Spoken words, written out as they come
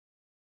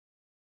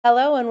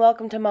Hello and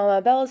welcome to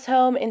Mama Bella's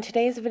home. In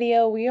today's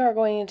video, we are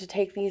going to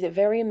take these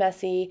very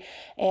messy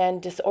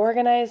and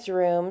disorganized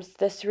rooms,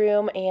 this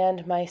room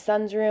and my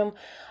son's room,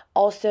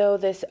 also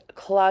this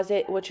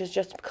closet, which has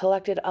just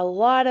collected a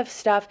lot of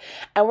stuff,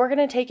 and we're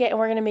going to take it and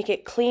we're going to make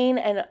it clean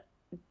and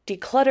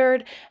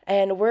decluttered,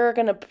 and we're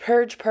going to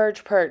purge.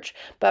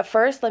 But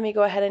first, let me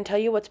go ahead and tell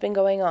you what's been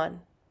going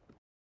on.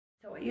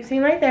 So what you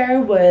seen right there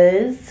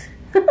was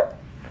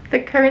the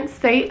current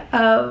state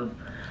of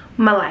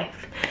my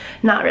life.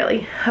 Not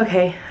really.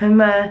 Okay,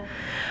 I'm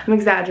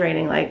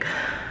exaggerating like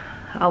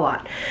a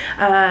lot.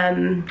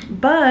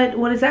 But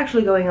what is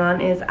actually going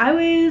on is I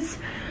was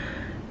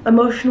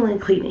emotionally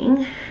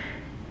cleaning.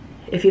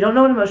 If you don't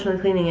know what emotional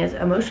cleaning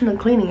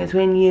is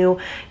when you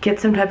get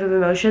some type of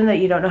emotion that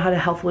you don't know how to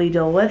healthily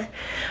deal with,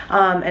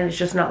 and it's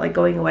just not like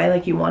going away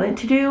like you want it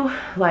to do,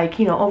 like,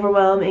 you know,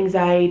 overwhelm,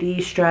 anxiety,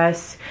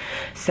 stress,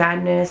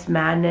 sadness,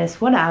 madness,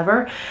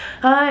 whatever,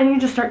 and you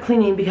just start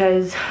cleaning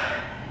because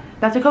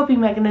that's a coping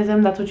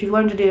mechanism. That's what you've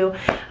learned to do,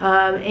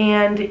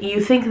 and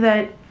you think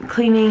that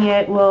cleaning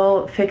it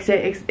will fix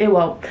it. It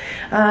won't.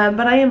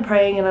 But I am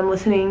praying and I'm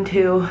listening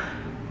to,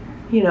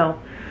 you know,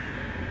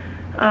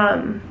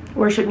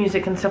 worship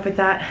music and stuff like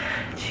that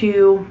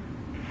too.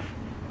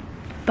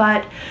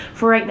 But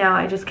for right now,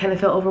 I just kind of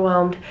feel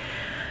overwhelmed,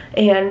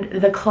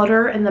 and the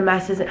clutter and the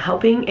mess isn't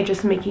helping. It's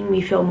just making me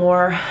feel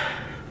more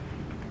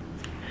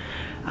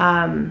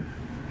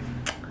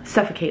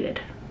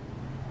suffocated.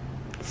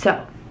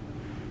 So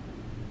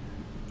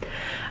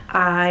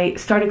I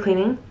started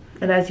cleaning,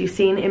 and as you've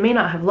seen, it may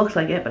not have looked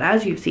like it, but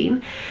as you've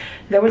seen,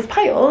 there was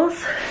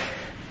piles,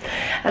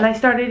 and I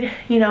started,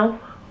 you know,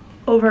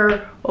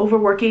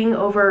 overworking,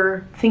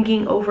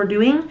 overthinking,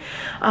 overdoing,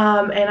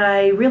 and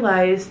I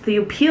realized the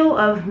appeal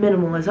of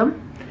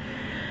minimalism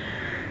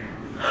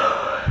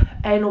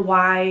and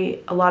why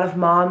a lot of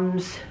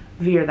moms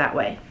veer that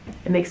way.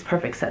 It makes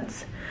perfect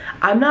sense.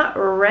 I'm not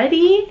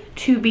ready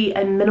to be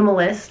a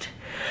minimalist,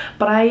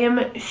 but I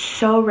am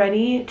so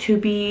ready to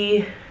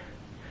be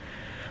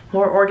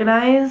more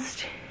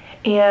organized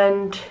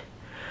and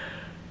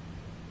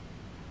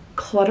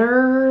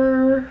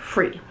clutter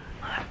free.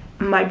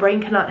 My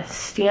brain cannot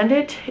stand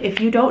it.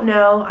 If you don't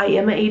know, I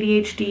am an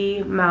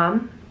ADHD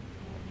mom.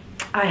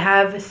 I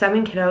have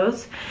 7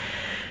 kiddos.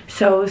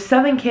 So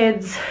 7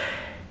 kids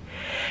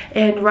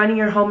and running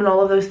your home and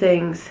all of those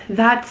things,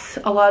 that's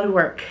a lot of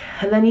work.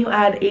 And then you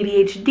add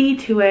ADHD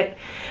to it,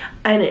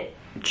 and it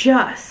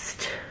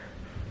just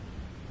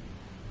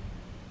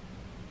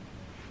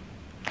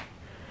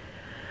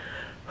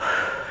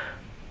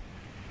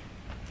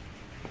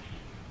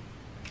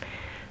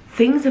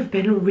things have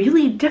been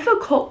really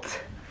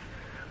difficult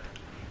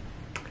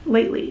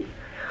lately.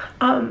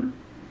 I'm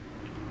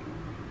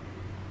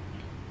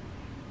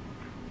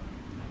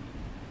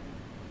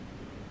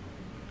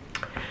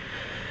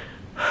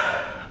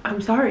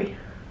sorry.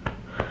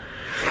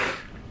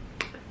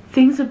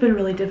 Things have been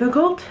really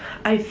difficult.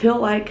 I feel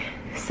like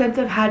since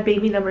I've had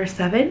baby number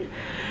 7,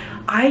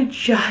 I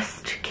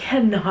just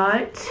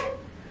cannot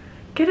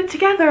get it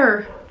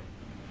together.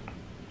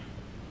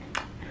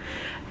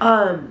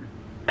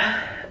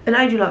 And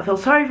I do not feel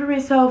sorry for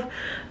myself.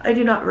 I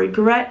do not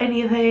regret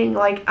anything.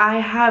 Like, I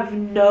have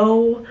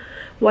no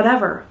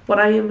whatever. What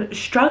I am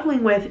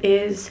struggling with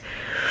is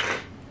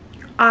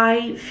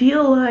I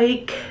feel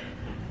like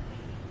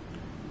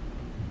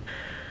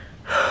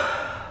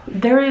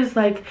there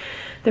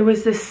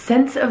was this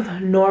sense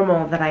of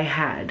normal that I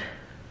had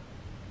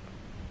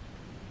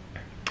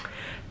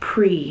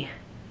pre-baby.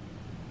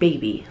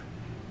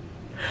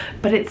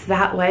 But it's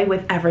that way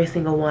with every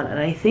single one. And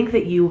I think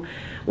that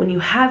when you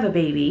have a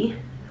baby,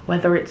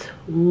 whether it's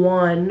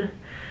 1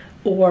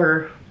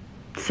 or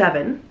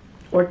 7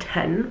 or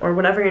 10 or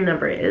whatever your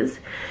number is,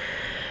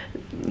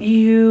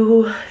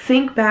 you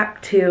think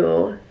back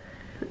to,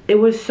 it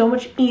was so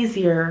much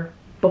easier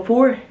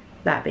before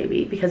that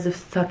baby because of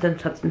such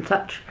and such and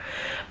such.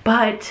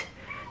 But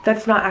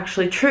that's not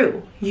actually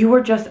true. You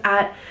were just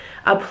at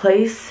a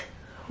place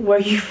where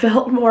you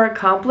felt more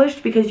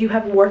accomplished because you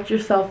have worked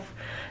yourself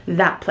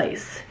that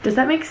place. Does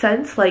that make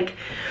sense? Like,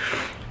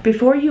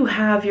 before you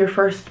have your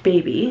first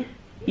baby,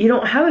 you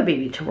don't have a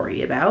baby to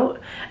worry about,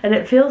 and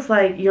it feels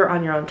like you're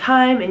on your own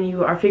time and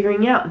you are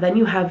figuring out. Then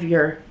you have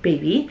your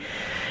baby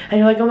and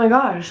you're like, oh my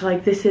gosh,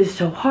 like, this is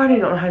so hard, I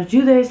don't know how to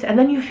do this. And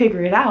then you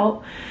figure it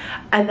out,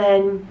 and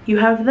then you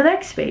have the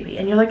next baby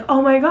and you're like,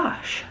 oh my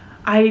gosh,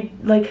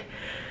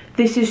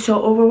 this is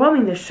so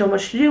overwhelming, there's so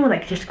much to do and I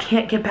just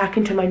can't get back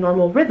into my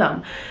normal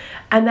rhythm.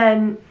 And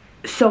then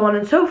so on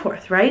and so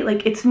forth, right?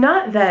 Like, it's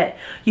not that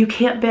you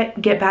can't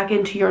get back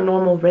into your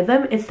normal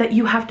rhythm, it's that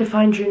you have to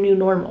find your new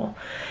normal.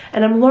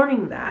 And I'm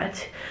learning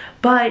that,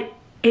 but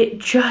it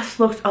just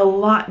looks a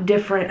lot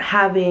different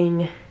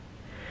having,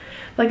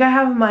 like, I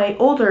have my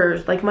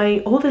oldest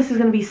is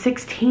gonna be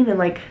 16 in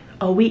like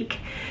a week,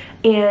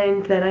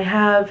 and then I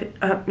have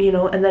you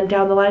know, and then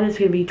down the line it's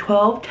gonna be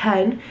 12,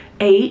 10,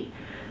 8,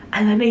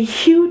 and then a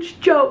huge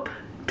jump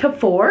to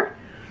 4,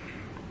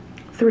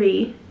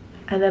 3,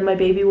 and then my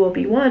baby will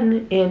be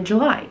 1 in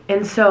July.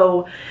 And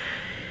so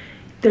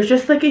there's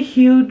just like a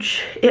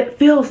huge, it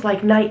feels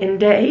like night and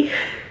day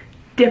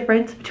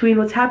difference between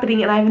what's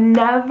happening. And I've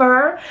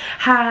never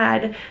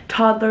had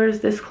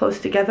toddlers this close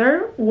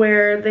together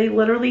where they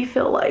literally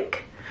feel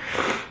like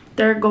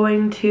they're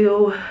going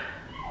to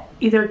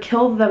either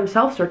kill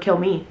themselves or kill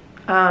me.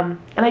 And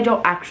I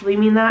don't actually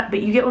mean that,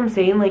 but you get what I'm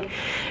saying. Like,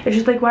 it's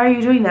just like, why are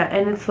you doing that?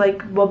 And it's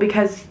like, well,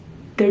 because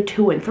they're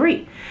 2 and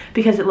 3,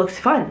 because it looks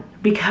fun,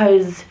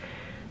 because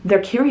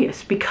they're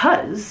curious,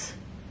 because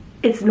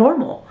it's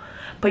normal.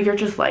 But you're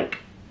just like,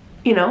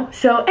 you know.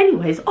 So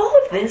anyways,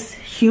 all of this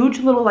huge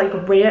little like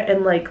rant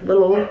and like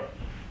little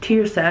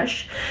tear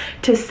sesh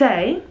to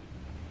say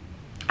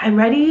I'm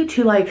ready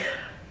to like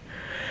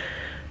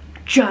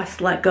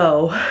just let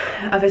go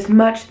of as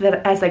much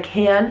that as I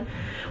can,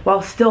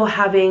 while still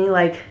having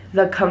like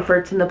the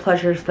comforts and the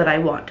pleasures that I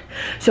want.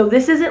 So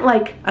this isn't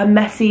like a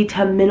messy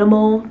to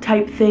minimal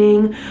type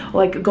thing,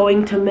 like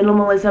going to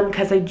minimalism,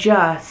 because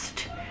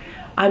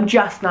I'm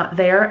just not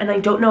there, and I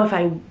don't know if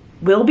I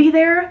will be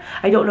there.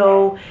 I don't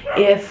know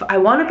if I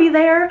want to be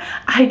there.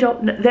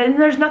 Then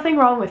there's nothing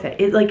wrong with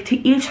it. It like, to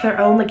each their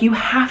own. Like, you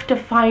have to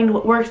find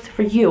what works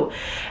for you.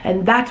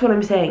 And that's what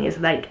I'm saying, is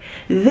like,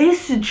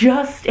 this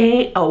just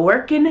ain't a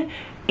working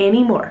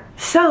anymore.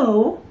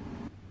 So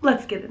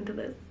let's get into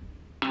this.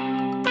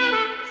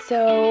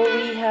 So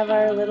we have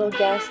our little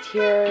guest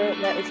here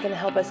that is going to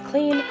help us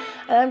clean,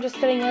 and I'm just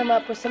setting him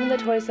up with some of the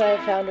toys that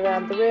I found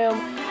around the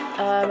room.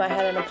 I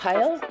had in a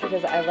pile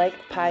because I like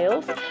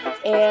piles,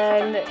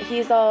 and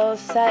he's all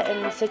set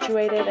and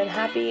situated and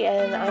happy,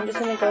 and I'm just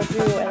going to go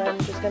through and I'm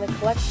just going to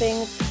collect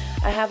things.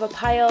 I have a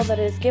pile that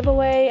is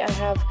giveaway. I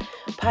have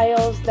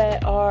piles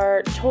that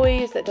are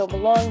toys that don't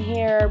belong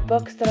here,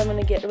 books that I'm going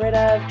to get rid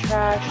of,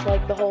 trash,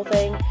 like the whole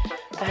thing.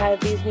 I have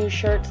these new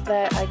shirts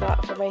that I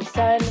got for my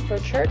son for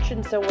church,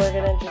 and so we're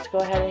going to just go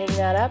ahead and hang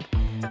that up.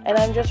 And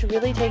I'm just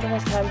really taking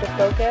this time to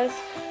focus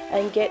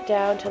and get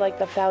down to like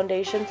the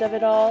foundations of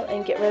it all,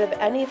 and get rid of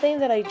anything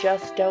that I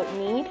just don't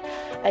need,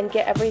 and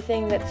get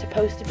everything that's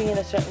supposed to be in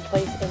a certain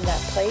place in that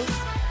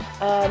place,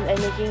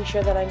 and making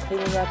sure that I'm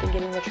cleaning up and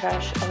getting the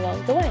trash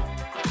along the way.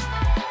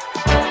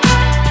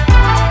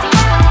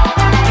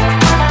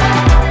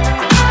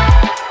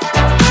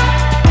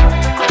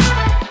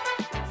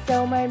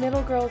 So my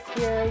middle girls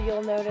here,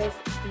 you'll notice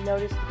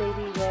the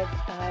baby with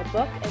a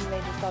book, and they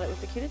just thought it was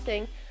the cutest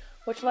thing,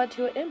 which led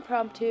to an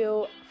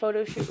impromptu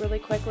photo shoot really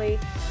quickly.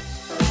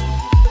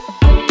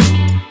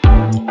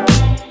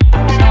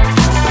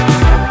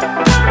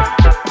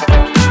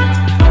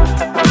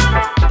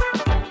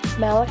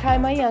 Malachi,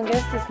 my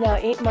youngest, is now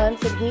 8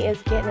 months, and he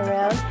is getting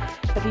around.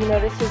 If you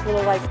notice his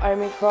little like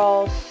army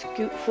crawl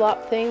scoot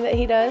flop thing that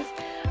he does,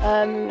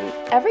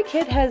 every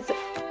kid has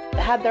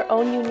had their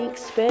own unique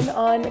spin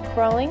on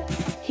crawling.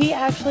 He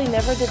actually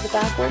never did the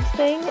backwards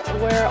thing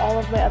where all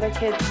of my other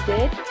kids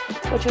did,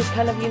 which was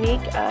kind of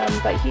unique,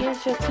 but he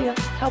is just, you know,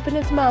 helping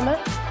his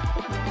mama,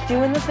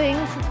 doing the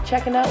things,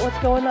 checking out what's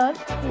going on,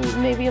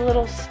 maybe a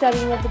little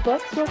studying of the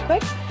books real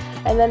quick.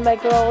 And then my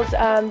girls,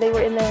 they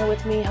were in there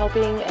with me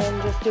helping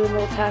and just doing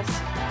little tests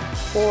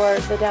for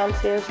the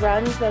downstairs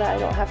runs that I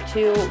don't have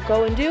to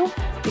go and do,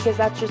 because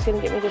that's just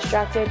going to get me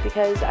distracted,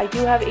 because I do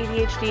have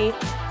ADHD,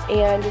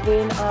 and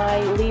when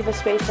I leave a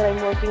space that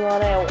I'm working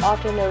on, I will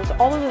often notice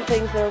all of the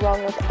things that are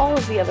wrong with all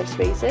of the other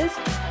spaces,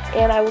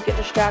 and I will get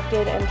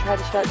distracted and try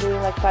to start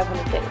doing like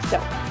 500 things. So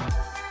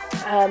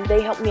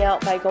they help me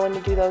out by going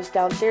to do those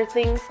downstairs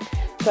things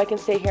so I can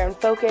stay here and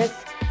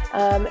focus.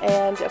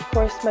 And of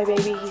course my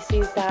baby, he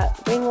sees that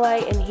ring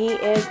light and he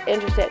is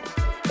interested.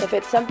 If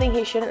it's something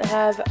he shouldn't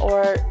have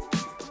or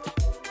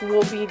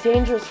will be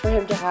dangerous for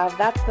him to have,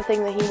 that's the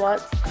thing that he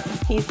wants.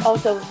 He's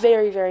also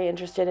very, very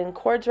interested in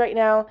cords right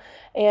now,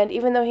 and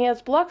even though he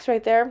has blocks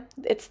right there,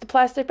 it's the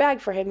plastic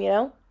bag for him, you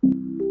know?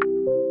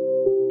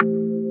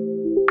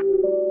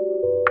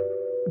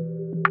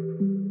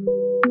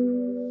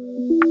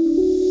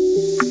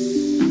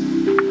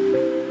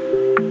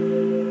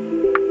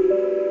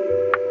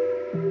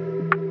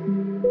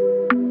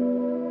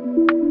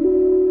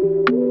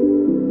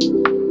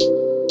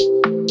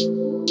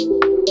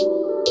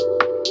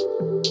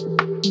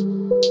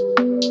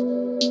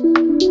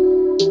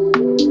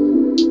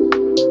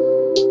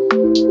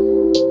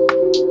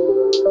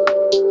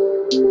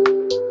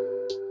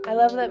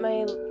 That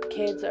my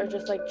kids are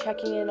just like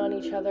checking in on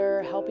each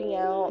other, helping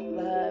out.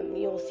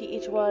 You'll see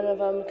each one of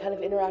them kind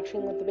of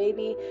interacting with the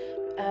baby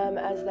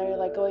as they're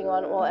like going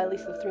on. Well, at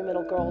least the 3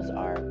 middle girls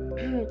are.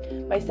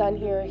 My son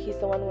here, he's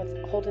the one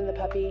with holding the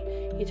puppy.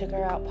 He took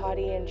her out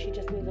potty and she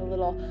just needed a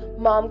little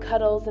mom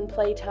cuddles and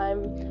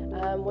playtime,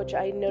 which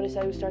I noticed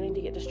I was starting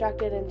to get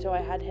distracted, and so I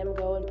had him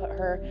go and put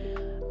her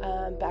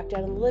back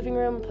down in the living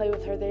room and play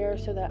with her there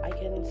so that I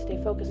can stay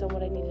focused on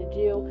what I need to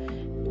do.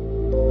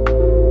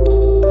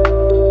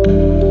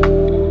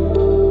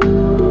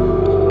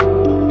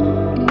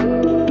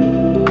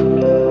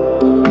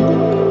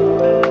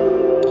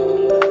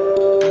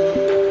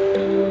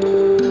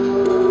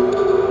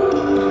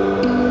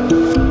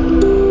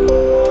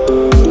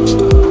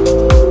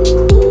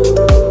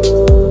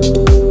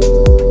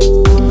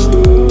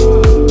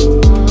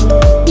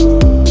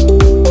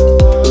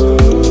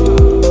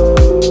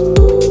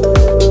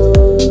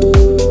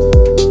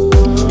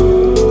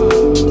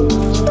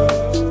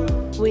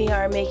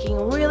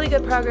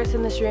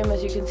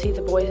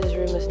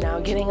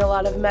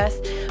 mess.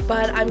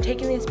 But I'm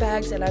taking these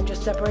bags and I'm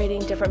just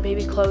separating different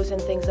baby clothes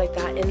and things like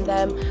that in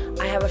them.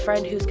 I have a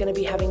friend who's going to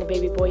be having a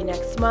baby boy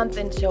next month,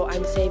 and so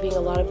I'm saving a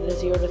lot of the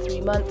 0 to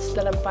 3 months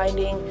that I'm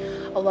finding,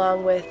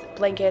 along with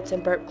blankets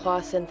and burp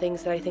cloths and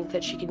things that I think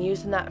that she can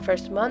use in that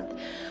first month.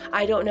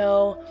 I don't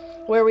know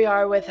where we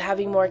are with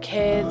having more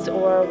kids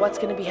or what's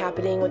going to be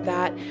happening with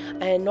that,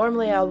 and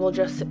normally I will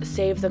just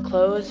save the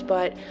clothes,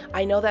 but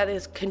I know that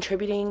is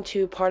contributing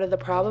to part of the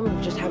problem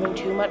of just having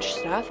too much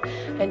stuff.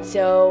 And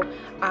so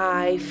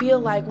I feel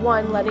like,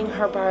 one, letting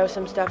her borrow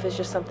some stuff is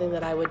just something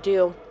that I would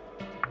do,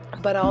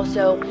 but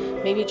also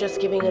maybe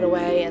just giving it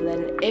away. And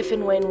then if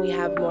and when we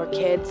have more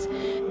kids,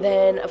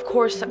 then of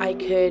course I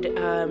could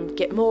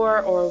get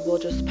more, or we'll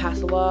just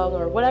pass along,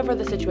 or whatever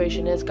the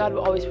situation is. God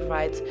always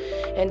provides.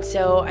 And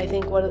so I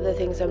think one of the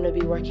things I'm going to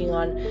be working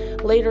on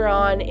later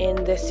on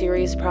in this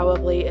series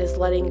probably is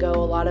letting go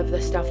a lot of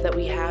the stuff that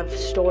we have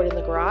stored in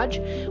the garage,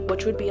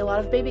 which would be a lot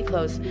of baby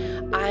clothes.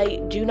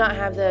 I do not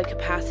have the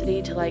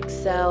capacity to like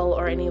sell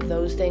or any of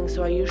those things,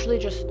 so I usually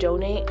just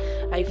donate.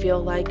 I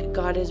feel like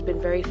God has been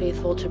very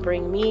faithful to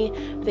bring me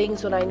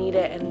things when I need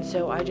it, and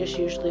so I just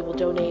usually will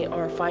donate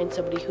or find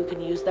somebody who can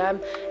use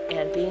them.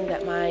 And being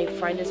that my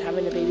friend is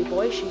having a baby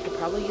boy, she could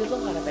probably use a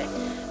lot of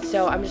it.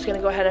 So I'm just going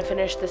to go ahead and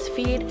finish this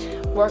feed,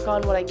 work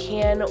on what I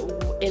can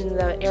in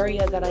the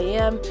area that I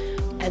am,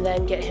 and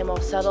then get him all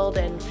settled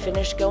and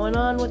finish going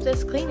on with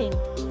this cleaning.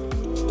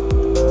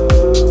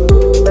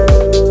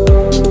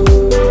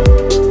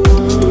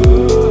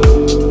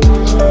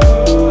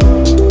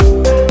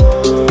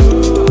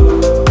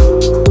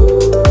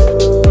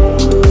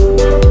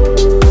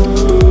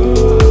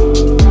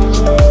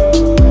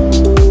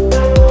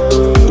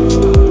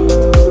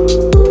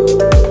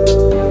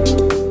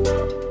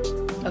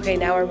 Okay,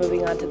 now we're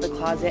moving on to the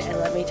closet, and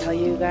let me tell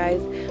you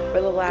guys,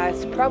 for the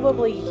last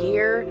probably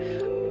year,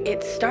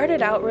 it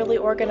started out really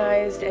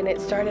organized, and it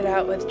started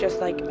out with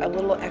just like a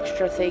little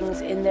extra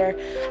things in there,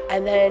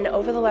 and then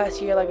over the last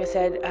year, like I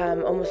said,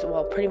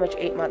 pretty much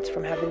 8 months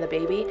from having the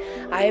baby,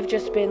 I have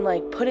just been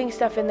like putting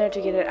stuff in there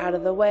to get it out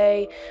of the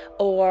way,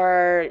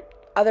 or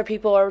other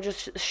people are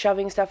just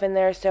shoving stuff in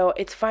there. So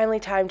it's finally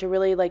time to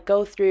really like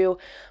go through,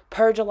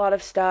 purge a lot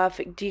of stuff,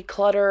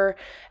 declutter,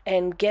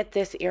 and get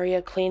this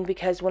area clean,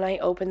 because when I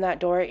open that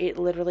door, it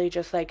literally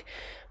just like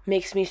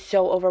makes me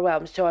so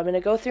overwhelmed. So I'm going to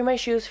go through my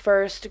shoes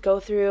first, go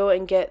through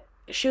and get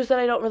shoes that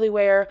I don't really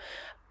wear.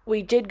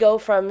 We did go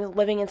from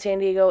living in San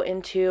Diego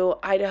into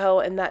Idaho,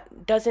 and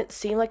that doesn't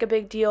seem like a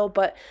big deal,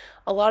 but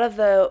a lot of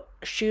the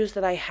shoes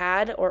that I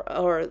had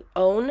or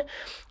own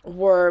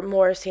were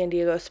more San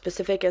Diego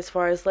specific, as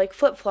far as like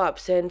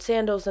flip-flops and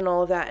sandals and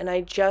all of that. And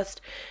I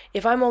just,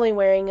 if I'm only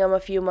wearing them a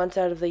few months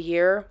out of the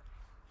year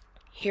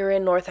here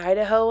in North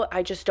Idaho,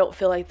 I just don't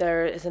feel like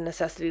there is a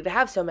necessity to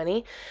have so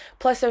many.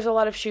 Plus, there's a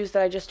lot of shoes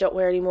that I just don't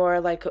wear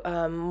anymore, like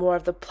more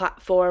of the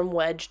platform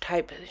wedge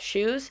type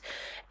shoes,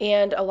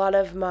 and a lot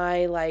of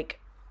my like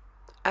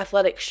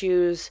athletic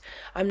shoes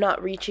I'm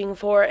not reaching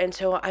for, and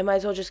so I might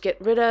as well just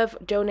get rid of,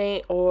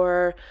 donate,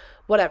 or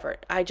whatever.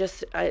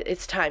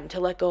 It's time to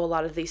let go a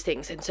lot of these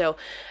things. And so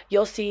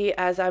you'll see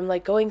as I'm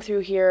like going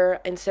through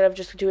here, instead of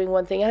just doing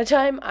one thing at a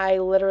time, I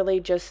literally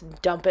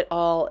just dump it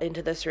all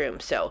into this room.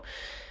 So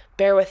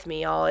bear with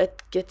me, y'all.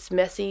 It gets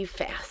messy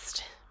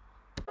fast.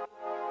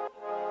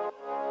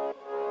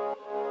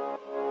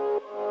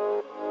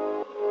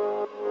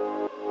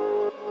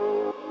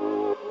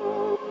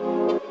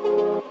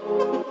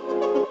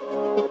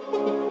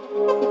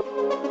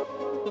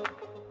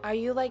 Are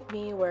you like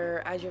me,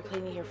 where as you're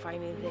cleaning, you're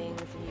finding things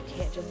and you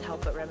can't just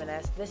help but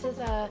reminisce? This is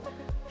a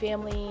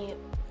family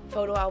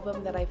photo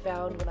album that I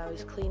found when I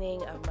was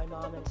cleaning, of my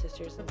mom and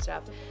sisters and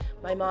stuff.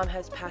 My mom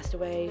has passed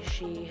away.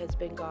 She has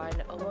been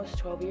gone almost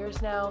 12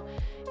 years now,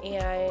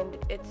 and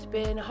it's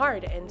been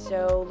hard. And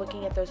so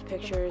looking at those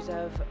pictures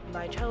of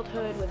my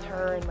childhood with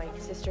her and my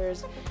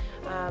sisters,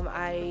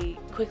 I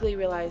quickly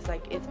realized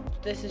like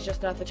this is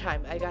just not the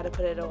time. I gotta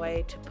put it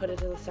away, to put it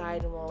to the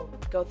side, and we'll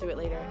go through it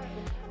later.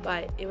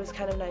 But it was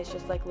kind of nice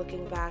just like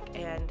looking back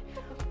and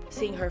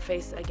seeing her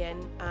face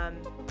again.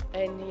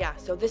 And yeah,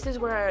 so this is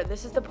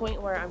the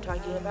point where I'm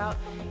talking about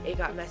it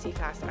got messy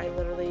fast. I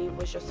literally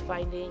was just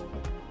finding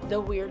the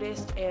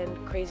weirdest and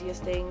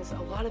craziest things.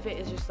 A lot of it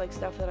is just like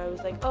stuff that I was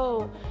like,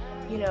 oh,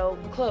 you know,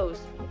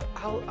 clothes.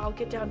 I'll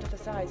get down to the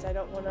size. I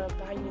don't want to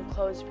buy new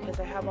clothes because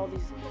I have all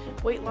these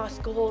weight loss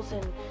goals,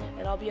 and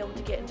I'll be able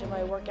to get into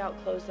my workout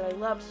clothes that I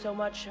loved so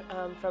much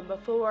from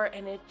before.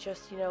 And it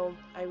just, you know,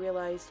 I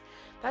realized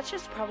that's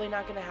just probably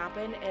not going to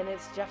happen, and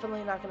it's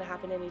definitely not going to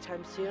happen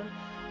anytime soon.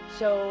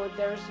 So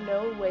there's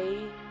no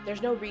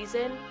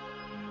reason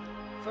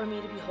for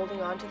me to be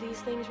holding on to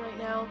these things right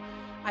now.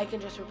 I can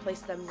just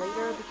replace them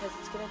later, because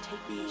it's going to take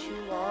me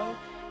too long,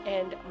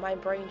 and my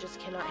brain just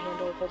cannot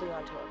handle holding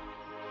on to them.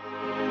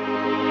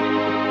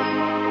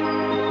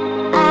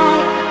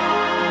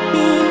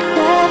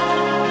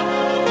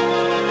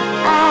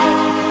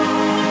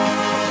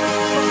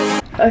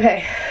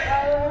 Okay.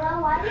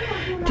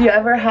 Do you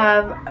ever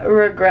have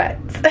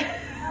regrets?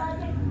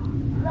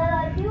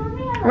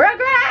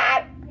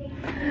 Regret!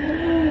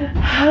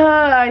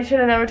 I should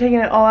have never taken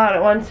it all out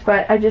at once,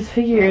 but I just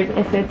figured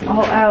if it's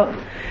all out,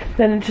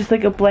 then it's just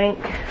like a blank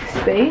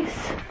space.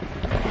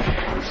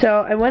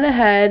 So I went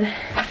ahead,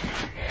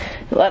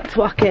 let's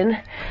walk in.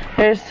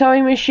 There's a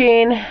sewing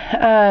machine,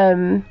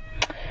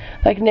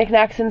 like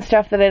knickknacks and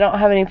stuff that I don't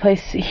have any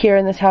place here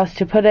in this house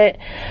to put it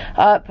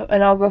up,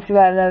 and I'll go through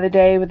that another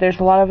day, but there's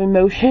a lot of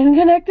emotion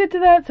connected to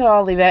that, so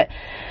I'll leave it.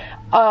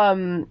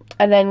 And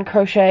then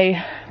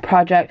crochet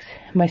projects,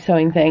 my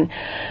sewing thing.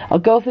 I'll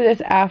go through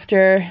this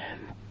after,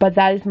 but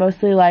that is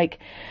mostly like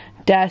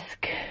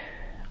desk,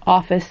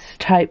 office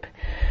type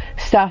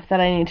stuff that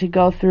I need to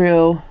go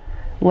through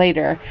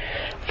later.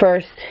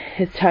 First,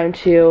 it's time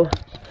to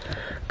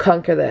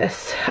conquer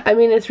this. I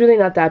mean, it's really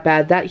not that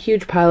bad. That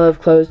huge pile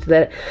of clothes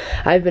that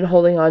I've been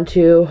holding on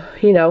to,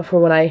 you know, for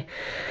when I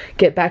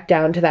get back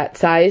down to that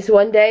size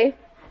one day,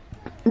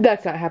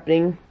 that's not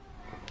happening.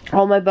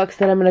 All my books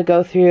that I'm going to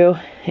go through,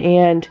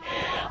 and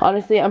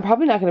honestly, I'm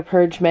probably not going to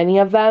purge many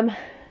of them,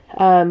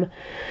 but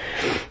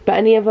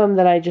any of them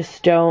that I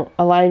just don't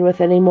align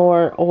with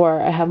anymore, or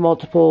I have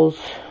multiples,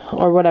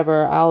 or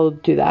whatever, I'll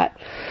do that.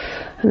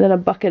 And then a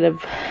bucket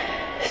of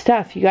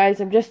stuff. You guys,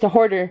 I'm just a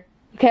hoarder,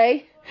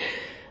 okay?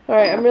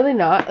 Alright, I'm really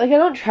not. Like, I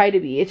don't try to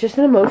be. It's just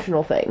an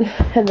emotional thing.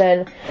 And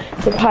then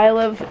the pile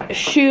of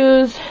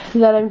shoes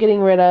that I'm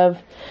getting rid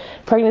of.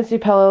 Pregnancy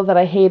pillow that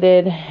I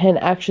hated and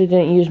actually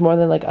didn't use more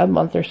than like a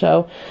month or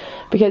so,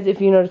 because if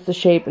you notice the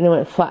shape, and it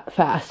went flat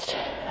fast.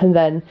 And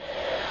then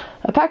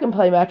a pack and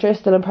play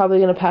mattress that I'm probably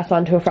going to pass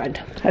on to a friend.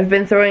 I've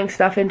been throwing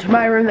stuff into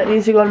my room that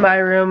needs to go in my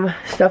room,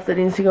 stuff that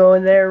needs to go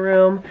in their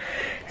room.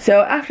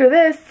 So after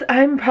this,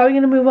 I'm probably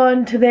going to move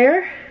on to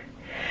there,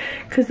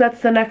 because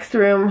that's the next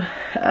room,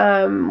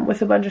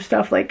 with a bunch of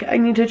stuff. Like, I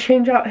need to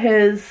change out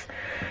his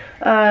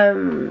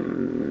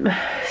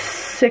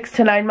 6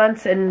 to 9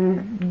 months,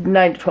 and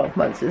 9 to 12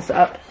 months is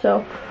up.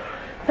 So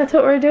that's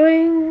what we're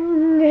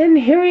doing, and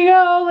here we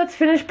go. Let's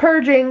finish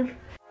purging.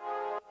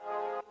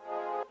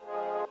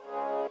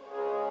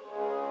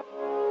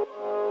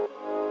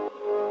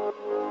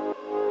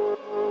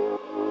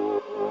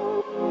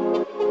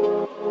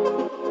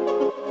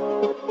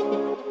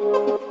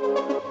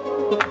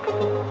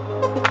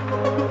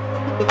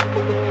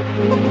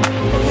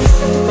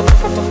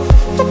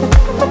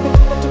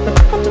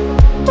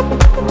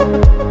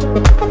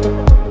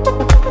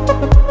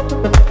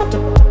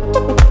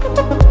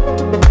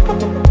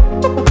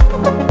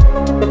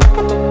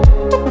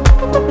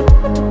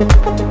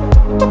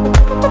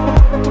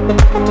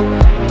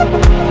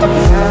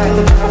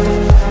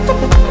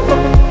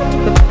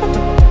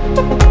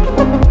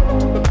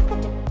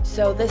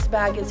 So this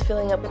bag is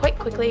filling up quite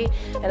quickly,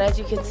 and as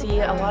you can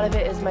see, a lot of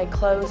it is my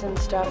clothes and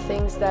stuff,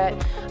 things that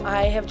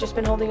I have just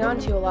been holding on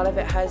to. A lot of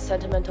it has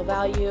sentimental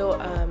value,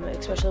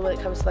 especially when it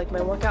comes to like my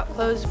workout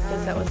clothes,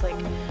 because that was like,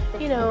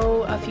 you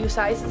know, a few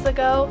sizes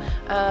ago,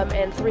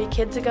 and 3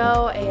 kids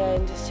ago,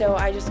 and so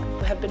I just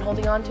have been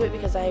holding on to it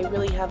because I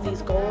really have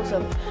these goals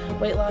of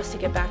weight loss to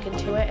get back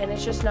into it, and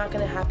it's just not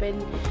going to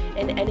happen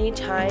in any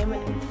time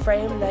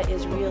frame that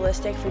is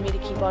realistic for me to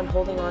keep on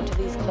holding on to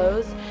these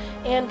clothes.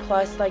 And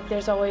plus, like,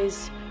 there's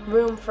always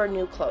room for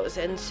new clothes,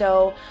 and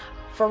so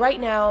for right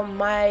now,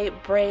 my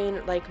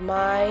brain, like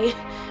my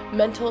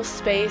mental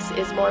space,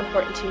 is more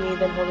important to me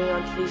than holding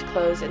on to these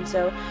clothes, and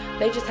so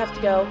they just have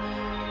to go.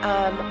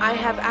 I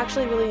have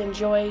actually really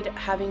enjoyed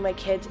having my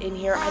kids in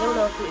here. I don't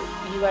know if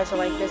you guys are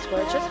like this,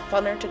 where it's just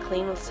funner to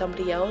clean with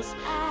somebody else,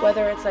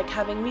 whether it's like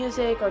having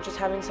music or just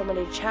having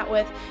somebody to chat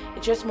with.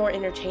 It's just more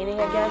entertaining,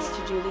 I guess,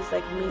 to do these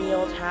like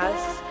menial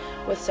tasks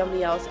with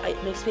somebody else.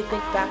 It makes me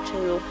think back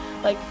to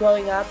like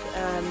growing up,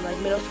 like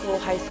middle school,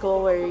 high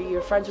school, where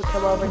your friends would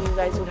come over and you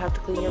guys would have to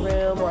clean your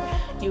room, or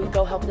you would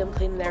go help them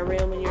clean their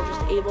room, and you're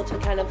just able to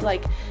kind of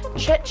like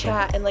chit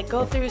chat and like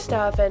go through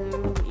stuff, and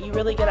you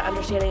really get an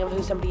understanding of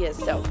who somebody is.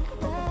 So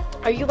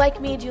are you like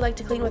me? Do you like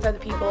to clean with other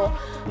people,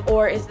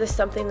 or is this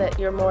something that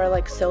you're more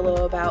like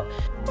solo about?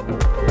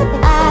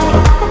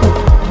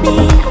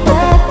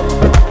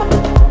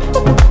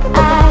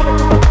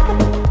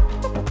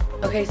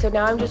 Okay, so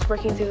now I'm just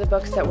working through the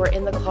books that were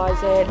in the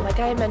closet. Like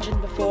I mentioned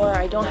before,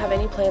 I don't have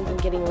any plans on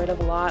getting rid of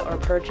a lot or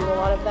purging a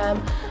lot of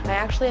them. I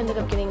actually ended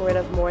up getting rid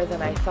of more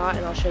than I thought,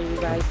 and I'll show you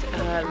guys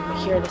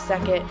here in a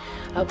second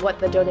of what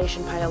the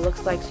donation pile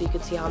looks like, so you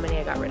can see how many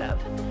I got rid of.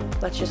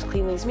 Let's just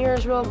clean these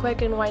mirrors real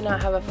quick, and why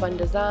not have a fun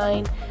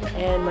design?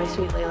 And my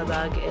sweet Layla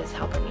bug is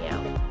helping me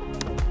out.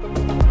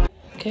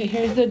 Okay,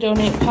 here's the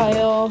donate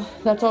pile.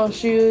 That's all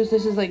shoes.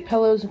 This is like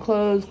pillows and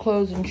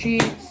clothes and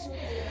sheets.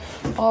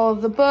 All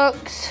of the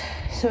books.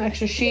 Some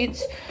extra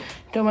sheets.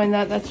 Don't mind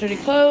that, that's dirty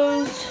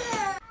clothes.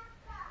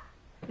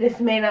 This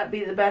may not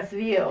be the best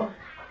view,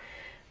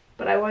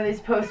 but I wore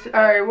these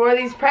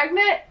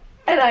pregnant,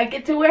 and I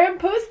get to wear them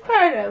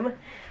postpartum.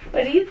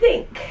 What do you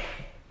think?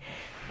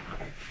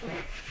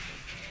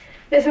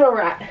 This is where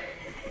we're at.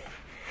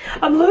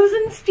 I'm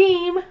losing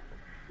steam.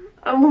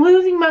 I'm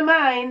losing my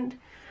mind,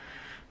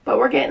 but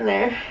we're getting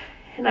there,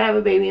 and I have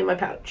a baby in my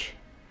pouch.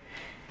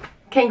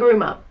 Kangaroo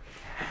mom.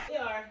 We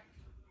are.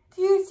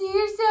 Do you see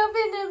yourself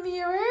in the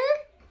mirror?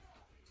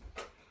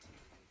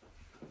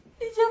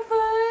 Is it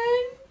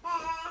fun?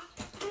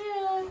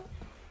 Yeah.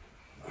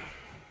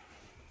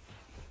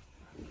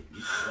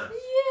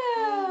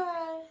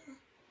 Yeah.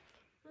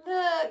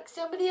 Look,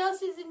 somebody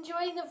else is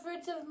enjoying the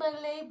fruits of my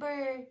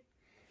labor.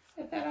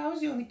 I thought I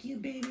was the only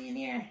cute baby in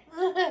here.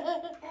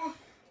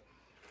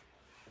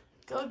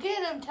 Go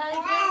get him,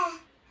 Tiger.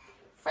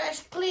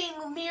 Fresh,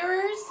 clean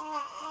mirrors.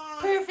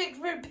 Perfect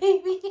for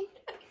baby.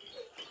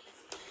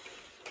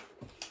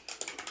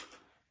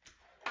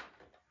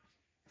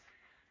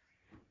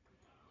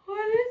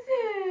 What is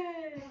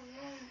it?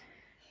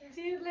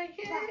 Do you like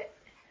it?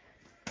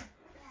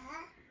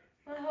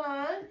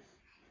 Uh-huh.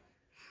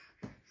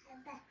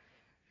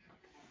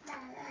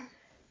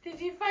 Did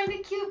you find a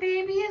cute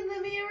baby in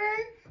the mirror?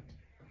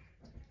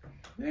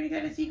 We already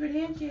got a secret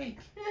handshake.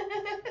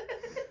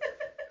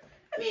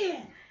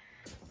 Yeah.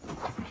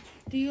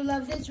 Do you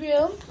love this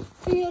room?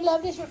 Do you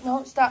love this room?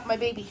 No, stop, my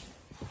baby.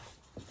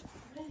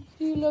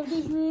 Do you love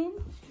this room?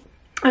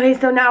 Okay,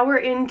 so now we're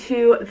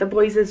into the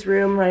boys'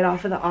 room right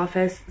off of the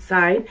office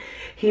side.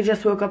 He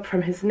just woke up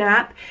from his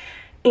nap.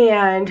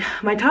 And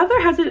my toddler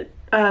hasn't,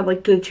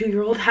 like the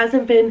 2-year-old,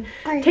 hasn't been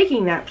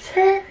taking naps.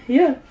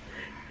 Yeah.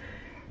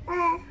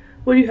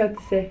 What do you have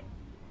to say?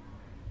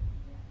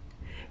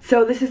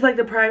 So this is like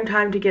the prime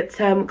time to get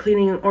some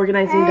cleaning and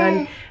organizing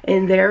done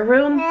in their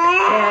room.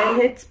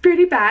 And it's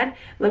pretty bad.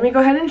 Let me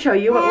go ahead and show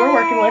you what we're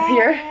working with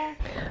here.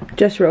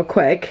 Just real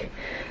quick.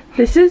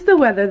 This is the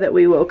weather that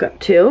we woke up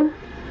to.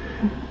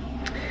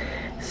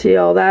 See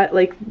all that?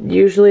 Like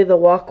usually the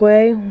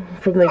walkway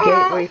from the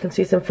gate where you can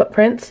see some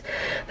footprints.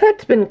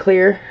 That's been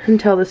clear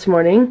until this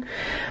morning.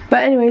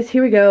 But anyways,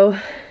 here we go.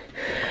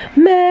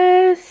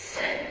 Mess,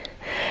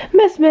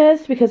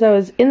 because I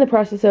was in the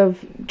process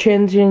of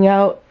changing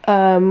out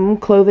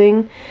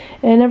clothing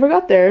and never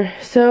got there.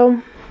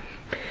 So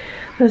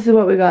this is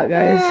what we got,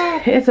 guys.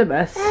 It's a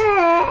mess.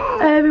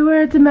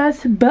 Everywhere it's a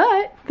mess,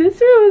 but this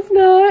room is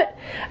not.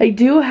 I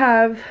do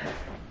have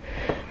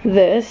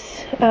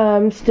this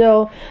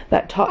still.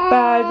 That top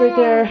bag right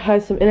there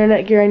has some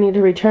internet gear I need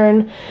to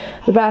return.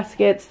 The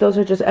baskets, those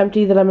are just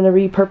empty that I'm going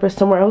to repurpose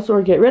somewhere else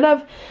or get rid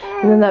of.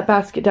 And then that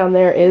basket down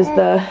there is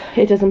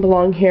it doesn't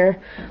belong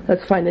here.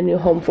 Let's find a new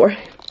home for it.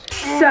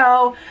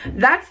 So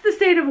that's the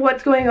state of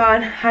what's going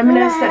on. I'm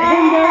gonna set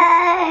him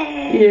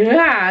down.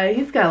 Yeah,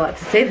 he's got a lot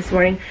to say this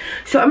morning.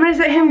 So I'm gonna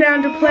set him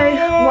down to play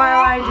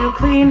while I do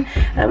clean.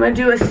 I'm gonna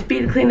do a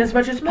speed clean as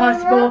much as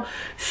possible.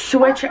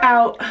 Switch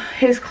out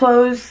his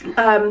clothes,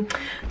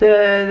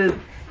 the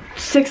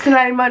 6 to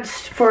 9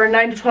 months for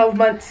 9 to 12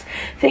 months.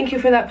 Thank you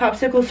for that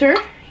popsicle, sir.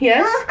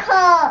 Yes.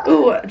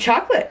 Ooh, a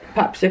chocolate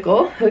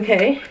popsicle.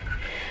 Okay.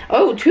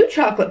 Oh, 2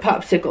 chocolate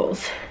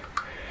popsicles.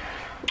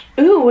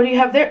 Ooh, what do you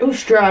have there? Ooh,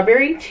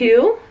 strawberry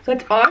too.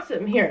 That's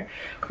awesome. Here,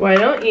 why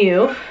don't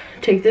you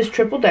take this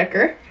triple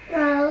decker?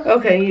 No.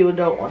 Okay, you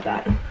don't want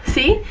that.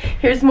 See,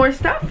 here's more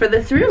stuff for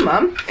this room,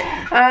 Mom.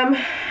 I'm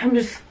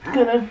just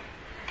gonna,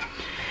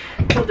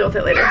 we'll deal with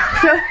it later.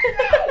 So,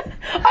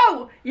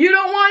 oh, you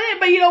don't want it,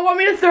 but you don't want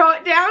me to throw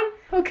it down?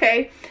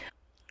 Okay.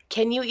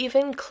 Can you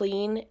even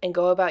clean and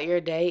go about your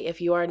day if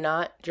you are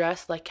not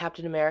dressed like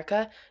Captain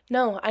America?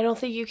 No, I don't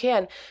think you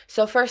can.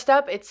 So first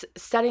up, it's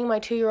setting my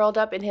 2-year-old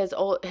up in his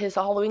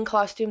Halloween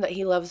costume that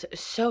he loves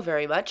so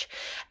very much,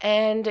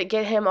 and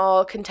get him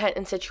all content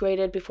and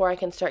situated before I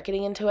can start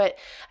getting into it.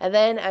 And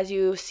then, as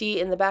you see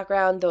in the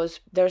background,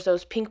 there's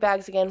those pink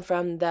bags again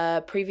from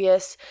the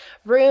previous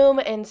room,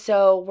 and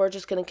so we're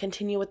just going to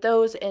continue with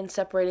those and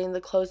separating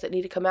the clothes that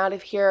need to come out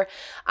of here.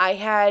 I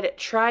had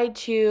tried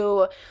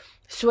to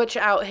switch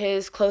out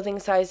his clothing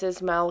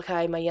sizes,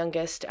 Malachi, my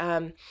youngest,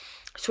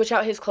 switch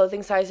out his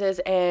clothing sizes,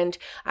 and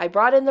I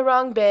brought in the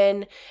wrong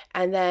bin,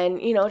 and then,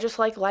 you know, just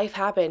like life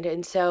happened,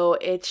 and so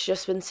it's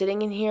just been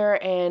sitting in here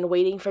and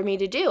waiting for me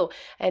to do,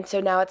 and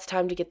so now it's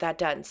time to get that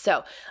done.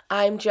 So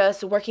I'm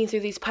just working through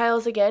these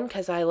piles again,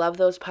 because I love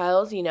those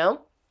piles, you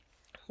know,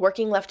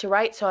 working left to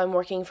right. So I'm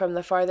working from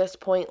the farthest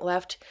point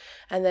left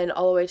and then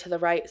all the way to the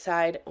right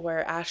side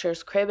where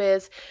Asher's crib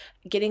is,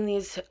 getting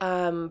these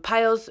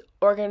piles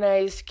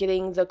organized,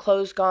 getting the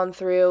clothes gone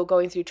through,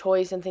 going through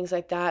toys and things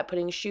like that,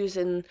 putting shoes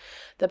in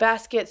the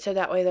basket so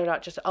that way they're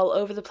not just all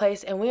over the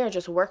place, and we are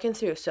just working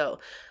through. So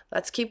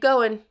let's keep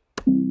going.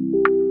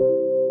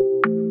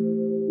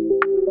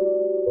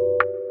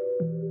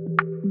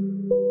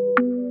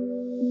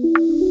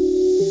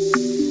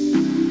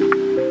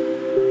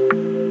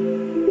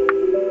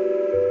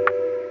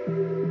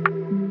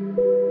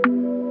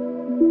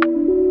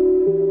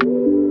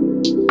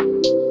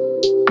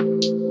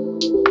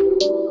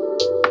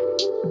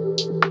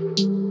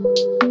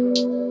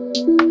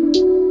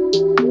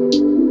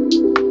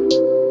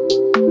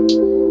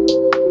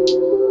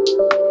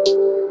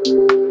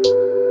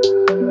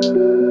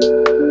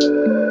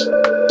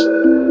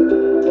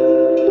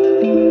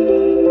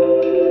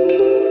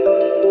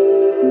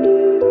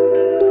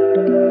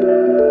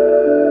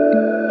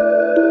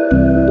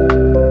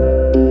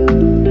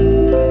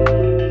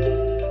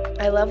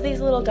 love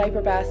these little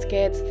diaper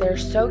baskets. They're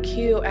so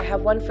cute. I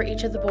have one for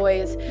each of the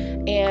boys,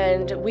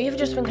 and we've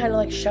just been kind of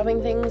like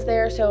shoving things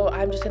there, so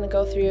I'm just going to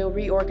go through,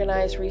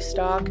 reorganize,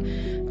 restock,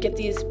 get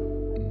these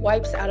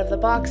wipes out of the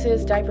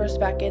boxes, diapers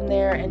back in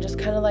there, and just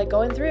kind of like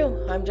going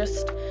through. I'm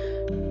just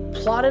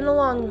plodding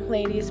along,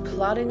 ladies,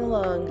 plodding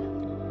along.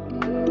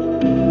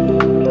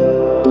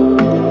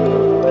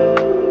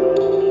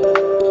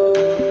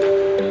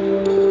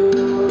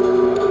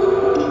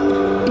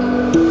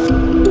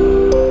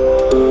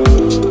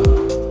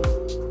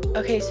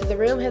 Okay, so the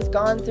room has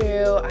gone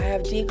through. I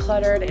have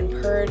decluttered and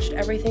purged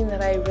everything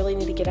that I really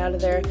need to get out of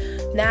there.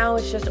 Now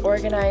it's just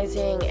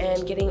organizing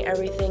and getting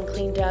everything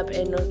cleaned up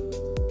and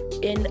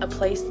in a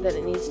place that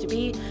it needs to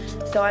be.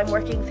 So I'm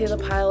working through the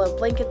pile of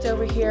blankets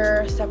over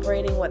here,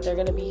 separating what they're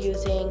going to be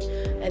using,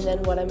 and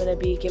then what I'm going to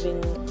be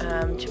giving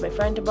to my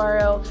friend to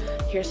borrow.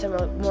 Here's some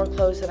more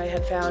clothes that I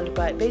had found,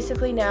 but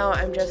basically now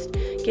I'm just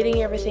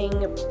getting everything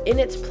in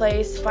its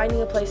place,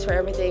 finding a place for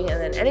everything, and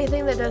then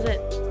anything that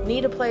doesn't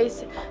need a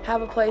place,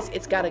 have a place,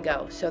 it's got to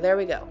go. So there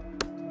we go.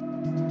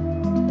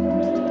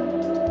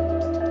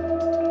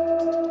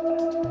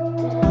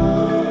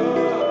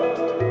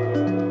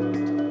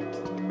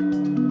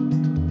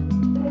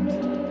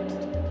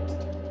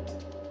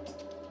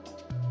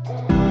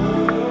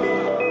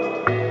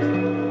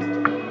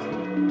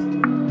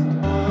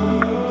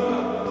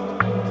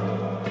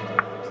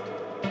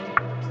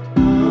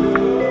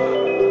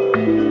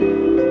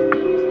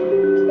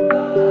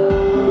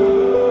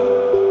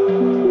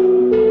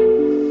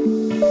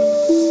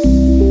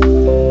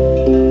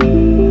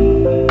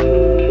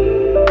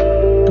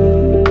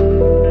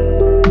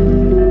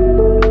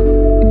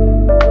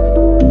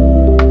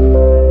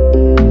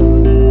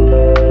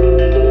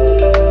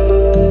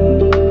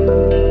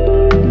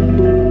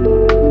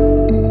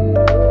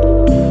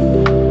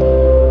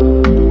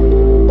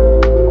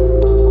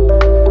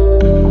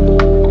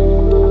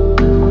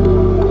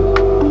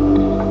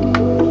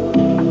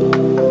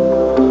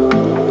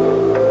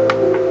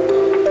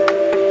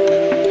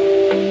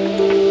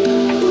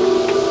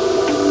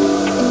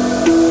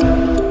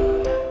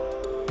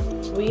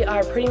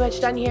 Pretty much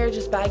done here,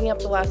 just bagging up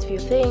the last few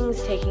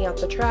things, taking out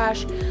the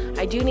trash.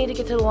 I do need to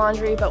get to the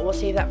laundry, but we'll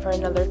save that for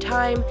another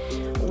time.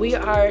 We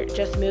are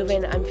just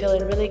moving. I'm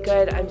feeling really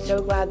good. I'm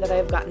so glad that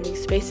I've gotten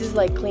these spaces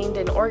like cleaned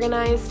and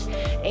organized,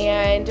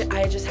 and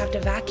I just have to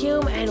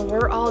vacuum and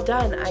we're all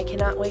done. I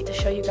cannot wait to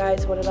show you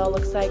guys what it all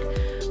looks like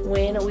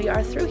when we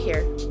are through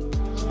here.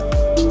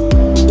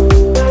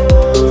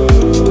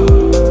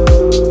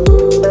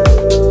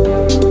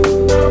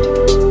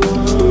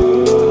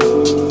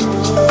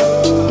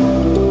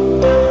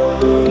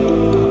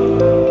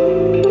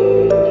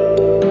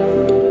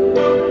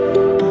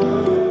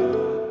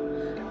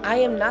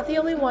 The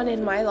only one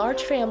in my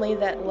large family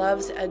that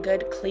loves a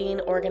good, clean,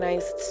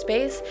 organized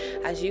space.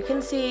 As you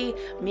can see,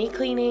 me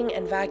cleaning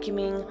and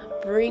vacuuming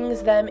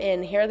brings them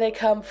in. Here they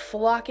come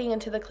flocking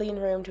into the clean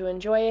room to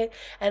enjoy it.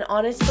 And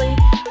honestly,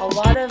 a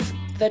lot of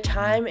the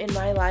time in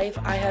my life,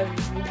 I have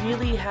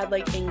really had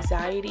like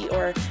anxiety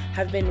or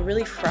have been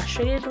really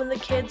frustrated when the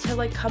kids have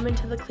like come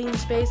into the clean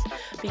space,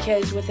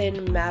 because within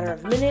a matter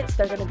of minutes,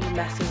 they're going to be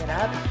messing it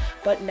up.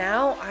 But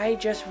now I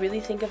just really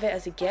think of it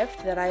as a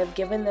gift that I have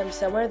given them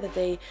somewhere that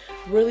they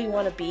really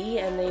want to be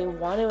and they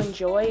want to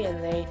enjoy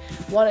and they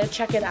want to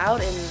check it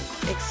out and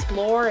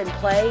explore and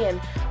play, and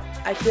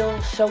I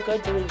feel so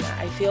good doing that.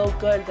 I feel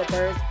good that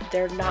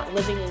they're not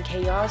living in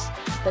chaos,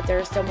 that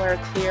there's somewhere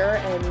clear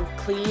and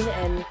clean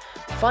and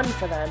fun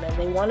for them, and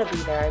they want to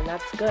be there, and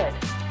that's good.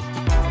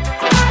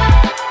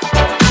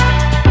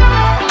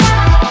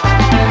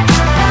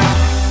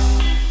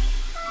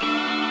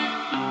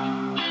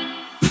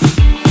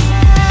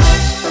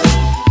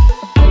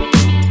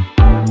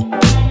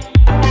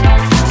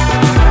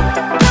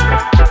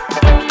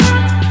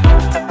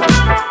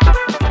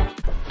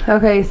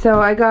 Okay, so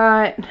I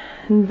got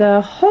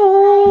the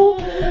whole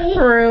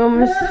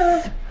room's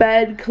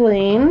bed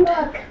cleaned.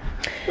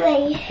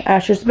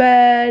 Asher's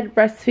bed,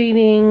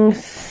 breastfeeding,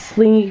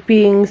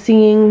 sleeping,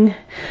 singing.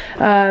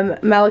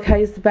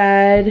 Malachi's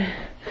bed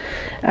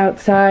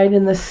outside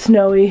in the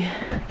snowy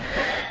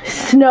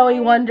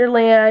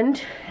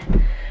wonderland.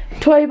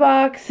 Toy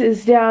box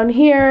is down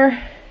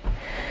here.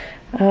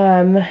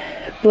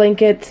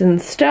 Blankets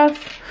and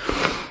stuff.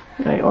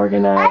 I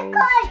organized.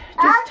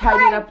 Just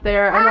tidied up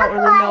there. I don't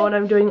really know what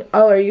I'm doing.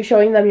 Oh, are you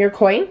showing them your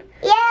coin?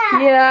 Yeah.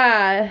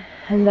 Yeah.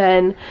 And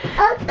then,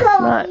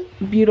 not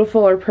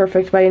beautiful or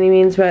perfect by any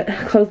means, but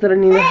clothes that are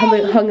needed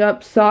hung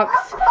up,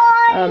 socks,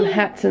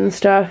 hats and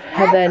stuff.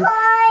 And then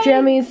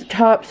jammies,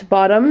 tops,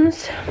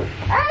 bottoms,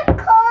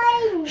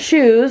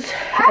 shoes,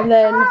 and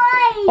then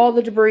all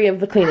the debris of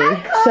the cleaning.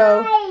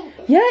 So,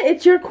 yeah,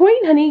 it's your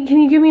coin, honey.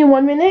 Can you give me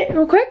 1 minute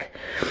real quick?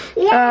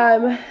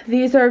 Yeah.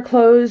 These are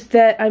clothes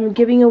that I'm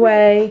giving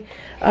away.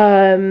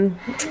 Sorry,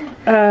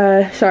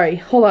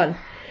 hold on.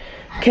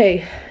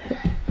 Okay.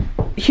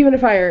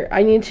 Humidifier.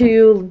 I need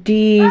to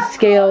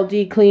de-scale,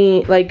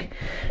 de-clean, like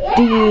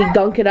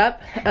de-gunk it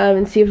up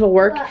and see if it'll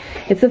work.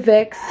 It's a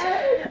Vicks.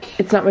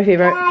 It's not my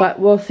favorite, but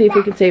we'll see if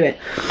we can save it.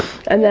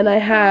 And then I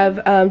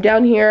have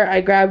down here, I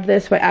grabbed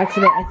this by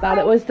accident. I thought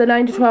it was the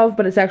 9 to 12,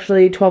 but it's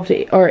actually 12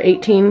 to or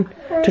 18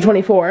 to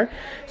 24.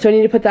 So I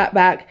need to put that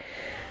back.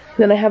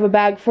 Then I have a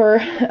bag for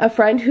a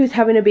friend who's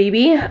having a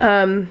baby.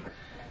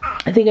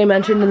 I think I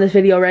mentioned in this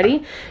video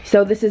already.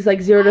 So this is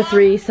like 0 to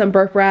 3, some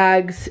burp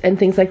rags and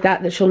things like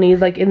that that she'll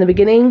need like in the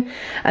beginning.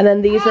 And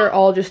then these are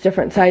all just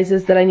different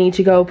sizes that I need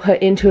to go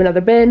put into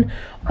another bin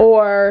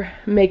or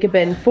make a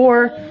bin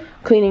for.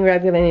 Cleaning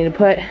rag that I need to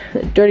put.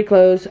 Dirty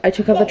clothes. I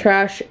took out the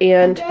trash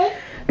and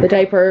the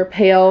diaper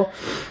pail.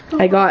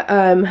 I got,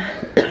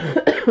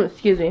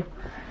 excuse me,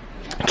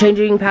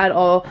 changing pad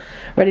all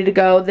ready to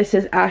go. This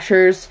is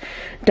Asher's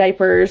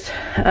diapers,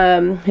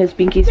 his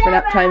binkies for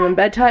nap time and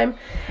bedtime,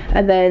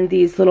 and then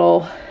these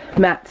little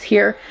mats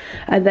here,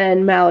 and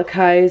then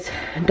Malachi's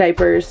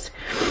diapers,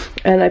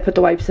 and I put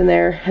the wipes in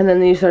there, and then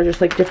these are just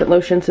like different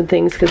lotions and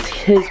things because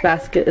his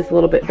basket is a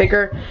little bit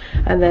bigger,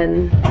 and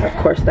then of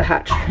course the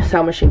Hatch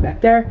sound machine back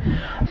there.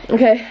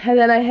 Okay, and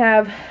then I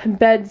have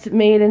beds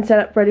made and set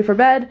up ready for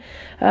bed,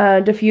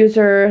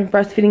 diffuser,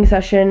 breastfeeding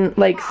session,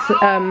 like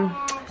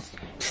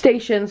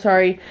station,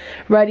 sorry,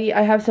 ready.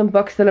 I have some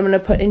books that I'm going to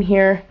put in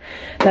here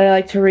that I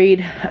like to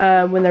read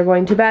when they're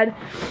going to bed.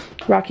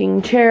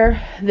 Rocking chair.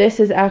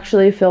 This is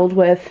actually filled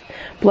with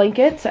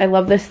blankets. I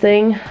love this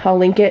thing. I'll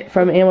link it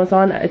from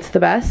Amazon. It's the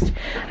best.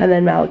 And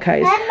then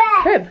Malachi's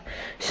crib.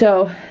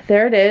 So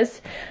there it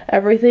is.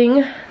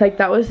 Everything, like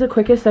that was the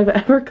quickest I've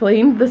ever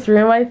cleaned this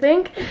room, I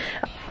think.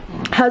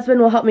 Husband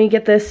will help me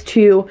get this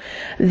to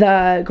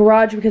the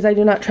garage because I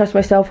do not trust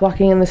myself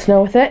walking in the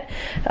snow with it.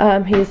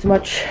 He's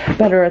much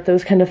better at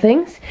those kind of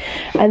things.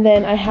 And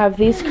then I have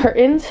these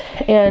curtains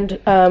and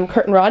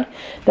curtain rod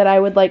that I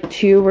would like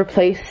to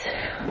replace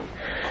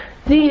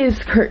these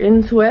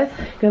curtains with.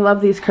 I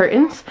love these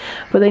curtains,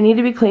 but they need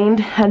to be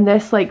cleaned. And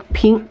this like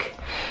pink,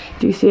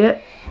 do you see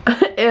it?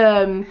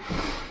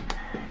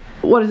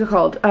 What is it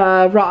called?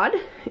 Rod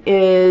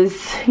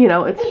is, you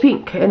know, it's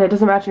pink and it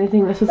doesn't match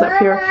anything. This was up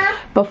here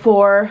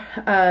before.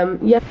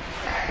 Yep.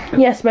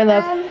 Yes, my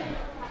love.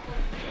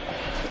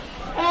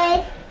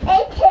 A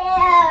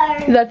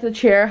chair. That's the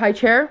chair. High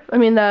chair. I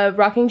mean the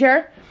rocking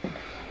chair.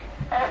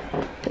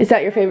 Is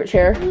that your favorite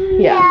chair?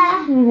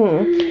 Yeah.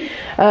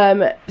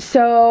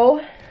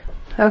 So,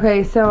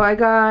 okay, so I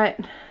got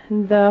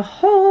the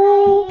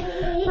whole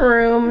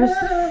room's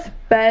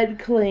bed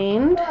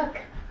cleaned.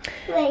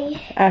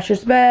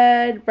 Asher's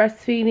bed,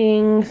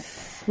 breastfeeding,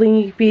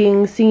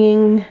 sleeping,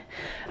 singing,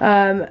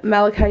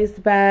 Malachi's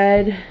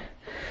bed,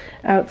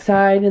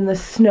 outside in the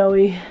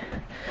snowy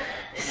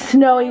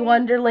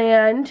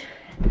wonderland.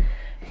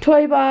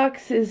 Toy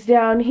box is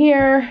down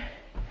here.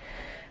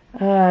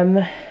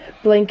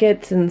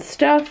 Blankets and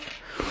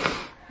stuff.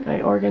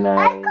 I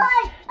organized,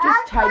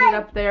 just tidied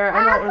up there.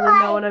 I don't really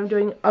know what I'm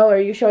doing. Oh, are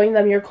you showing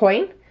them your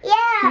coin?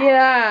 Yeah.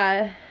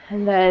 Yeah.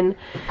 And then,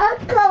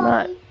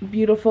 not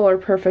beautiful or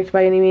perfect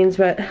by any means,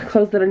 but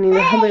clothes that I need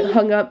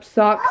hung up,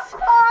 socks,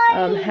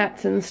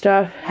 hats and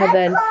stuff. And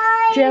then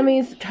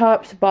jammies,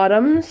 tops,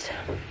 bottoms,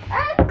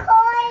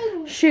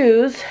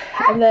 shoes,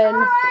 and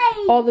then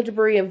all the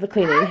debris of the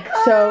cleaning.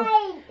 So,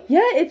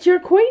 yeah, it's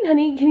your coin,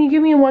 honey. Can you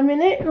give me 1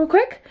 minute real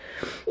quick?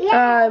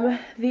 Yeah.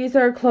 These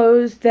are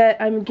clothes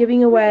that I'm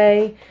giving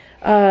away.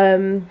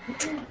 Sorry,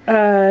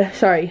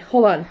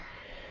 hold on.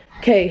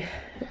 Okay.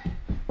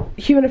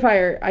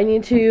 Humidifier. I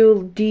need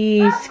to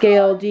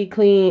descale,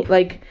 declean,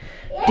 like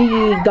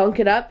de-gunk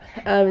it up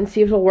and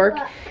see if it'll work.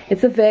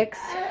 It's a Vicks.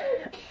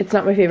 It's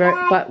not my favorite,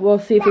 but we'll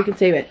see if we can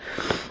save it.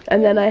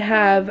 And then I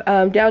have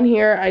down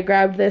here, I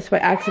grabbed this by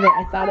accident.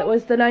 I thought it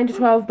was the 9 to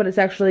 12, but it's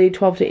actually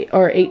 12 to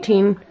or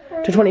 18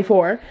 to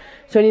 24.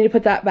 So I need to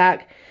put that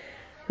back.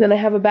 Then I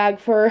have a bag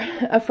for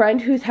a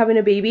friend who's having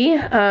a baby.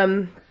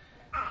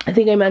 I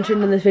think I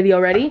mentioned in this video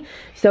already.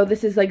 So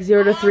this is like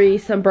 0 to 3,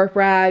 some burp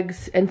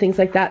rags and things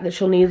like that that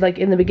she'll need like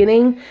in the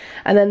beginning.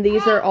 And then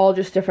these are all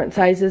just different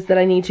sizes that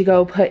I need to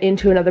go put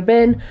into another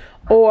bin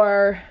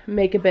or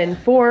make a bin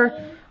for.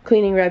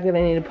 Cleaning rag that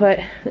I need to put.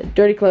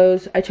 Dirty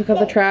clothes. I took out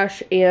the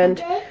trash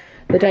and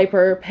the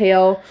diaper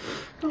pail.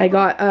 I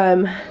got,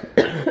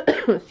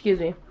 excuse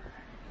me,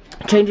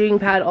 changing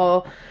pad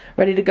all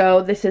ready to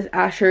go. This is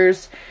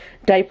Asher's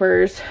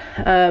diapers,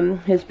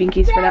 his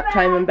binkies for nap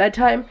time and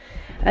bedtime.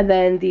 And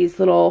then these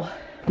little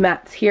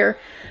mats here,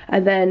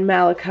 and then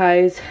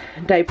Malachi's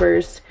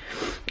diapers,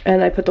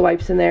 and I put the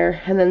wipes in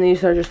there, and then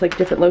these are just like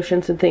different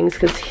lotions and things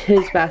because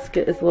his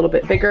basket is a little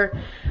bit bigger,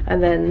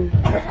 and then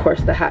of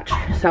course the Hatch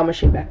sound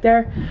machine back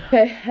there.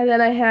 Okay, and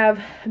then I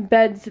have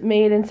beds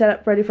made and set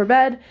up ready for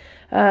bed,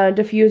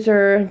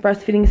 diffuser,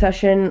 breastfeeding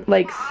session,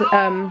 like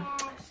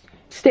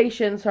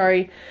station,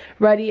 sorry,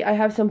 ready. I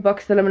have some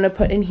books that I'm going to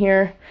put in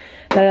here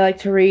that I like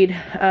to read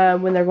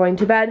when they're going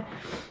to bed.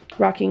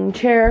 Rocking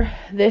chair.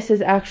 This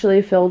is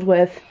actually filled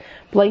with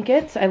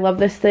blankets. I love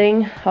this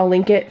thing. I'll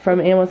link it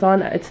from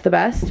Amazon. It's the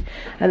best.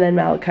 And then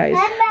Malachi's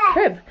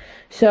crib.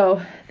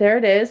 So there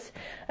it is.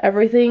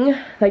 Everything,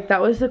 like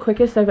that was the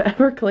quickest I've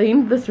ever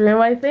cleaned this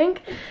room, I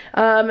think.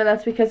 And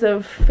that's because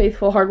of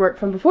faithful hard work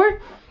from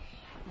before.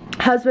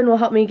 husband will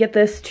help me get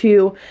this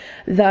to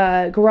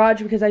the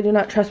garage because I do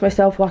not trust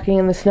myself walking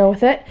in the snow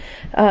with it.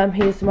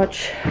 He's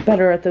much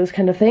better at those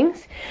kind of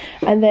things.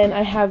 And then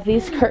I have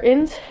these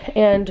curtains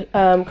and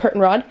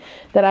curtain rod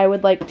that I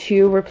would like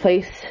to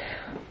replace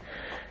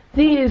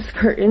these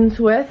curtains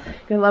with.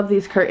 I love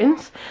these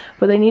curtains,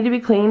 but they need to be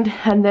cleaned.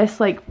 And this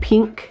like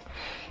pink,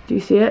 do you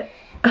see it?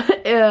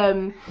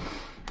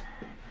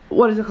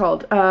 What is it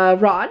called?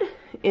 Rod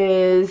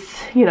is,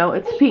 you know,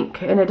 it's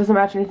pink and it doesn't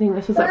match anything.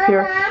 This was up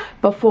here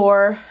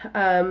before.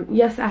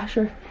 Yes,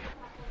 Asher.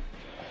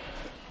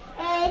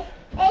 A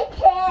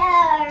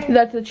chair.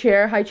 That's the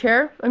chair, high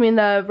chair. I mean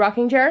the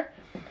rocking chair.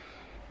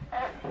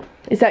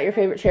 Is that your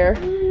favorite chair?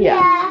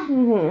 Yeah.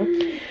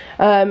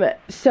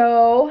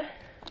 So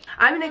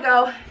I'm gonna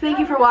go. Thank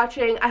you for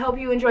watching. I hope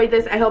you enjoyed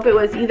this. I hope it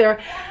was either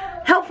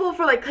helpful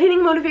for like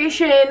cleaning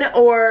motivation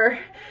or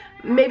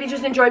maybe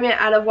just enjoyment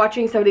out of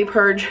watching somebody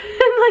purge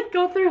and like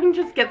go through and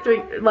just get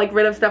through like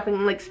rid of stuff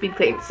and like speed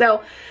clean.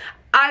 So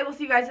I will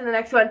see you guys in the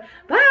next one.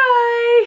 Bye.